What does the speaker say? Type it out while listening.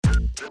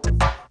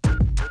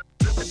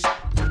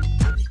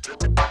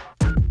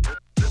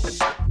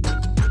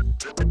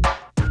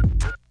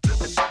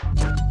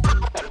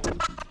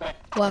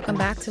Welcome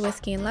back to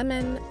Whiskey and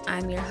Lemon.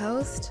 I'm your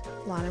host,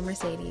 Lana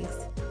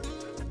Mercedes.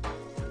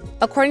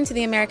 According to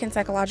the American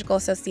Psychological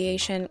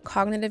Association,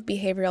 cognitive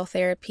behavioral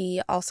therapy,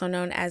 also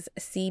known as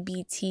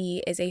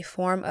CBT, is a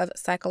form of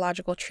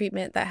psychological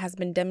treatment that has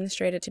been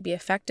demonstrated to be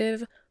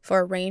effective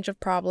for a range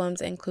of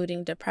problems,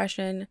 including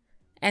depression,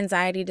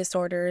 anxiety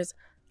disorders,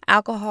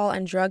 alcohol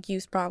and drug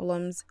use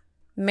problems,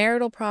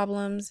 marital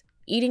problems,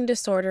 eating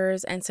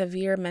disorders, and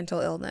severe mental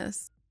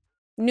illness.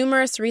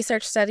 Numerous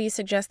research studies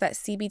suggest that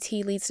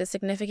CBT leads to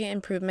significant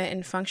improvement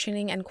in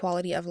functioning and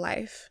quality of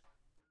life.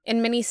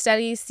 In many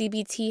studies,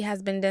 CBT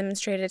has been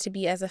demonstrated to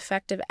be as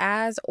effective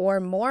as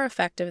or more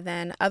effective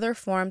than other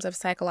forms of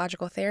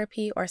psychological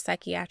therapy or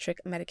psychiatric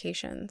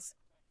medications.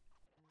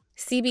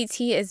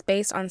 CBT is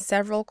based on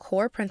several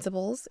core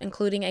principles,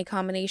 including a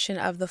combination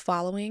of the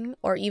following,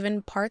 or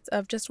even parts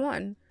of just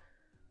one: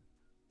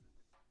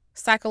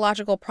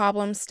 psychological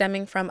problems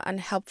stemming from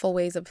unhelpful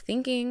ways of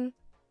thinking,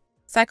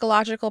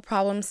 psychological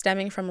problems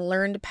stemming from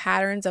learned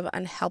patterns of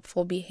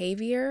unhelpful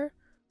behavior,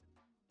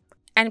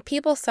 and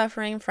people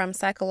suffering from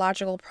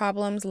psychological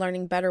problems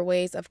learning better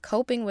ways of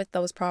coping with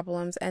those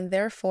problems and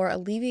therefore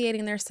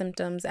alleviating their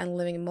symptoms and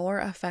living more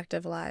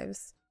effective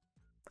lives.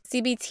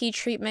 CBT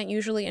treatment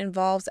usually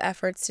involves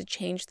efforts to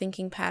change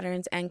thinking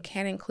patterns and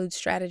can include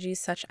strategies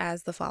such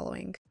as the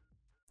following: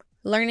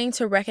 learning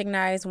to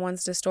recognize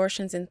one's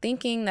distortions in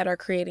thinking that are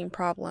creating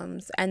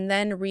problems, and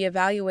then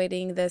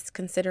reevaluating this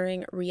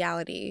considering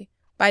reality.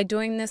 By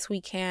doing this,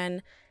 we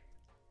can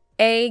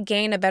A,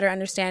 gain a better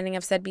understanding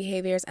of said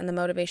behaviors and the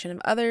motivation of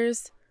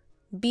others,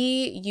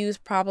 B, use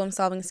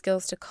problem-solving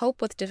skills to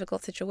cope with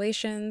difficult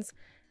situations,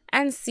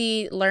 and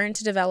C, learn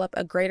to develop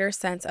a greater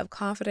sense of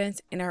confidence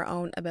in our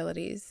own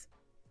abilities.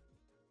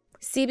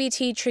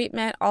 CBT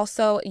treatment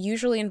also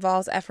usually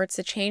involves efforts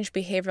to change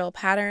behavioral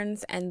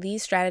patterns, and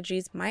these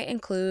strategies might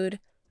include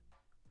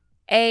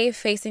A,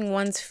 facing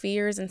one's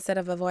fears instead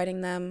of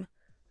avoiding them,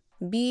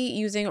 B,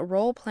 using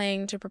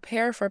role-playing to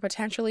prepare for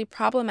potentially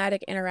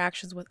problematic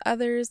interactions with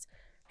others,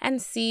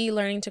 and C,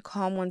 learning to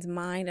calm one's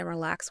mind and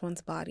relax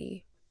one's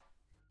body.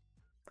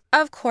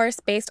 Of course,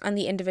 based on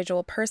the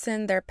individual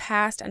person, their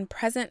past and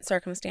present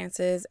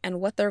circumstances, and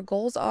what their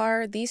goals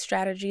are, these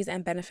strategies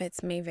and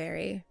benefits may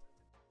vary.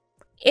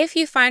 If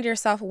you find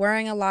yourself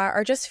worrying a lot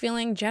or just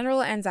feeling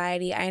general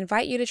anxiety, I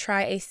invite you to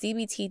try a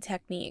CBT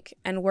technique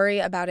and worry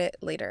about it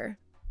later.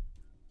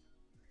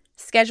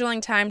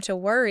 Scheduling time to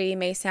worry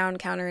may sound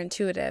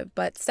counterintuitive,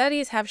 but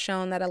studies have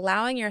shown that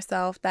allowing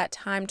yourself that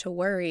time to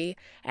worry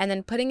and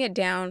then putting it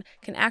down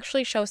can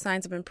actually show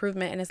signs of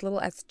improvement in as little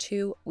as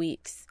 2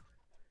 weeks.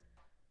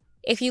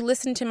 If you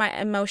listen to my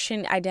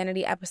emotion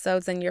identity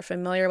episodes, then you're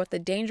familiar with the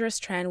dangerous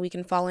trend we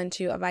can fall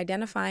into of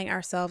identifying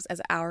ourselves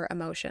as our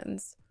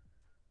emotions.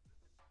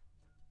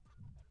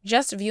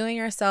 Just viewing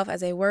yourself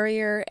as a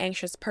worrier,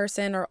 anxious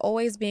person, or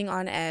always being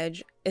on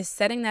edge is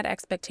setting that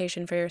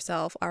expectation for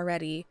yourself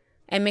already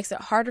and makes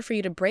it harder for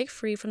you to break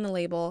free from the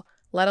label,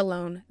 let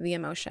alone the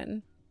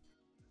emotion.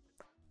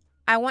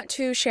 I want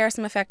to share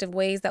some effective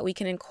ways that we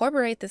can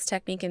incorporate this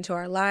technique into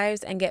our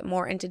lives and get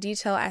more into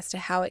detail as to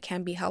how it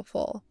can be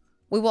helpful.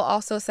 We will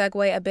also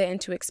segue a bit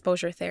into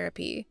exposure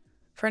therapy.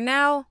 For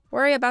now,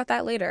 worry about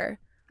that later.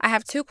 I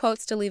have 2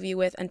 quotes to leave you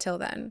with until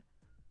then.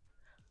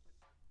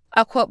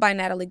 A quote by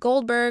Natalie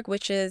Goldberg,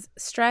 which is,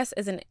 "Stress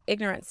is an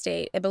ignorant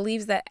state. It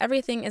believes that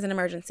everything is an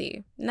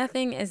emergency.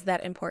 Nothing is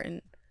that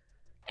important."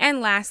 And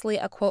lastly,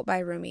 a quote by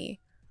Rumi,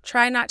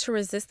 "Try not to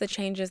resist the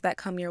changes that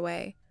come your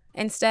way.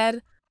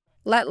 Instead,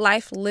 let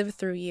life live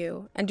through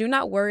you, and do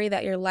not worry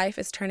that your life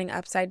is turning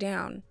upside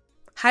down.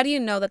 How do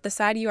you know that the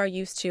side you are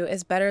used to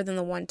is better than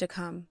the one to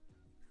come?"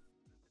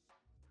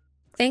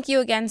 Thank you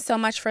again so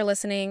much for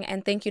listening,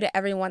 and thank you to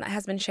everyone that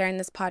has been sharing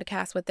this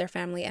podcast with their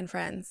family and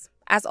friends.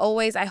 As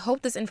always, I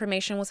hope this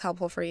information was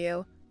helpful for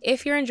you.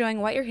 If you're enjoying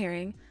what you're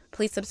hearing,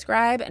 please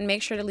subscribe and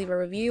make sure to leave a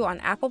review on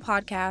Apple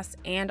Podcasts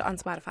and on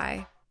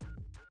Spotify.